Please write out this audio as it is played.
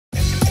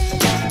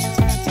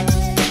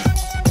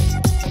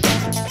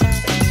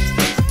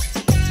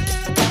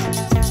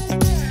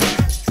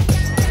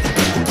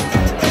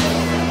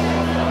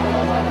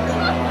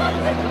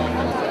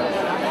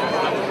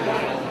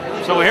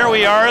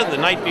we are, the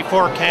night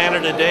before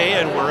Canada Day,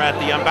 and we're at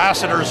the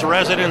ambassador's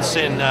residence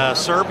in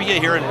Serbia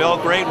here in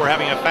Belgrade. We're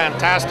having a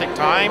fantastic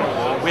time.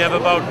 We have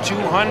about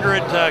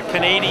 200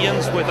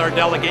 Canadians with our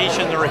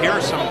delegation that are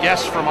here, some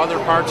guests from other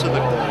parts of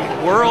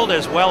the world,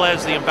 as well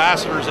as the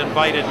ambassadors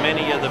invited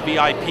many of the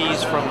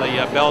VIPs from the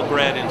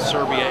Belgrade and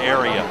Serbia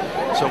area.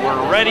 So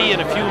we're ready in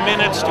a few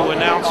minutes to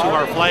announce who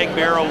our flag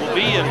bearer will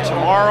be, and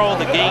tomorrow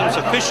the games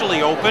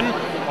officially open,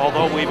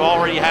 although we've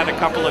already had a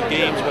couple of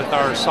games with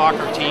our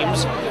soccer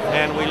teams,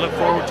 and we look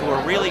forward to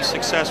a really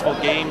successful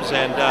games,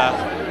 and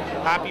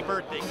happy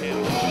birthday,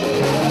 Canada.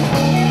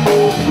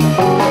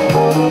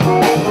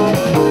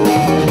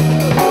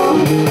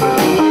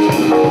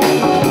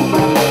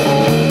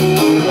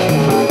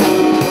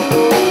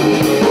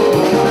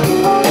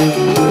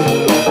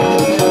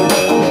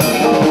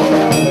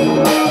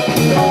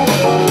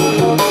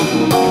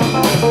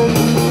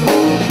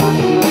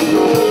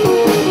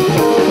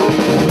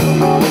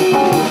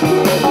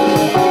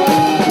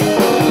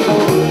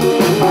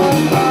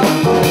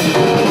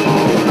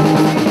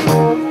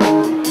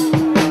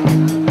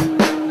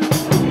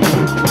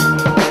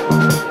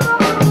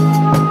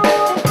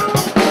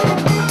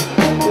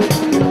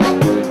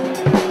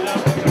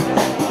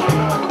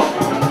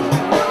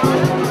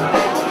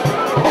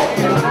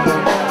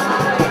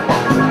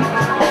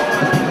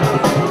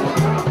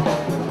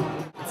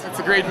 It's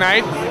a great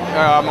night.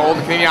 All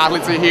the Canadian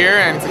athletes are here,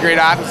 and it's a great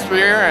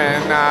atmosphere.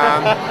 And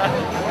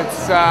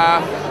it's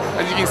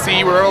as you can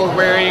see, we're all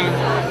wearing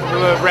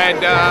the red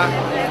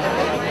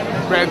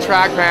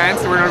track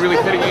pants. We're not really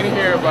fitting in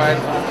here, but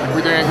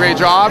we're doing a great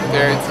job.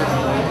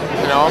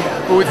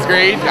 Food's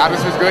great, the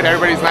atmosphere's good.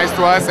 Everybody's nice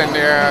to us, and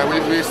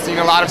we've seen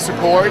a lot of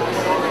support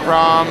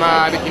from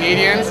the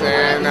Canadians,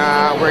 and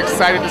we're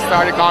excited to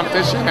start a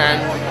competition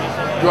and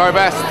do our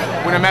best,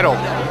 win a medal.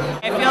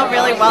 I feel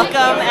really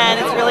welcome, and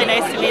it's really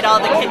nice to meet all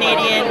the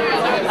Canadian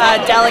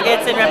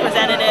delegates and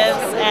representatives,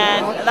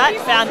 and that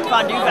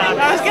fondue found.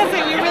 I was going to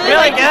say, we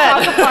really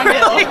good.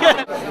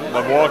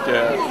 De voir qu'il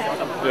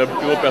y a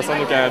beaucoup d'autres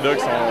personnes au Canada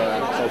qui sont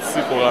ici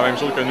pour la même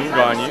chose que nous,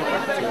 gagner.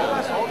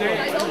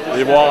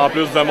 Et voir en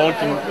plus du monde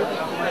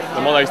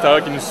à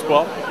l'extérieur qui nous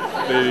supporte,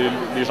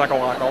 les gens qu'on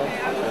rencontre,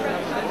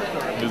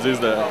 qui nous disent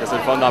que c'est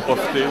le fun d'en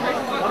profiter.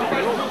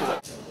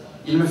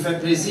 Il me fait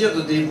plaisir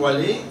de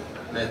dévoiler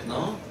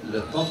maintenant le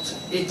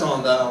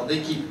porte-étendard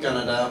d'Équipe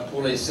Canada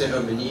pour les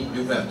cérémonies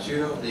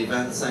d'ouverture des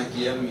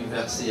 25e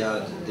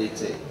Universiades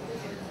d'été.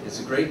 It's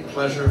a great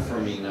pleasure for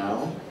me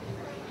now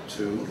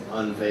to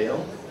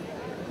unveil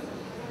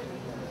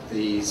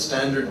the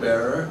standard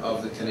bearer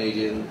of the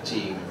Canadian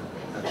team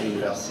at the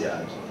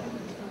Universiade.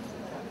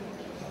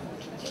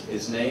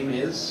 His name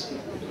is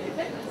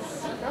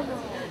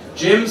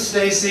Jim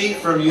Stacey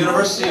from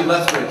University of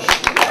Lethbridge.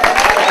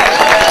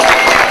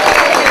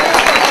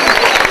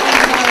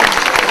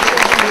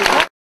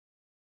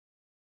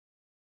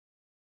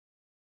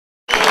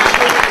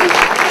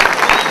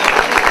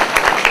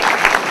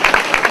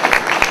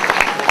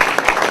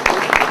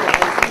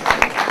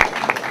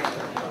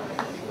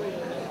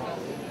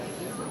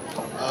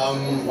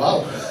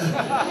 Wow.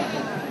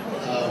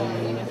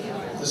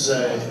 This is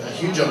a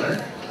huge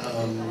honor.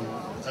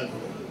 I've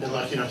been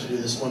lucky enough to do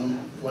this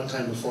one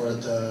time before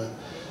at the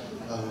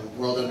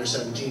World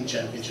Under-17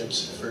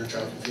 Championships for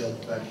track and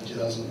field back in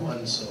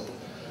 2001. So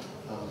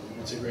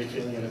it's a great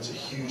feeling, and it's a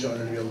huge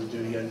honor to be able to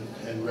do it again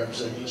and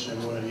represent each and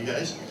every one of you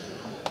guys.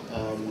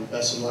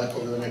 Best of luck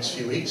over the next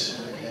few weeks,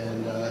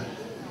 and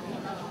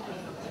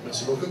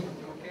merci beaucoup.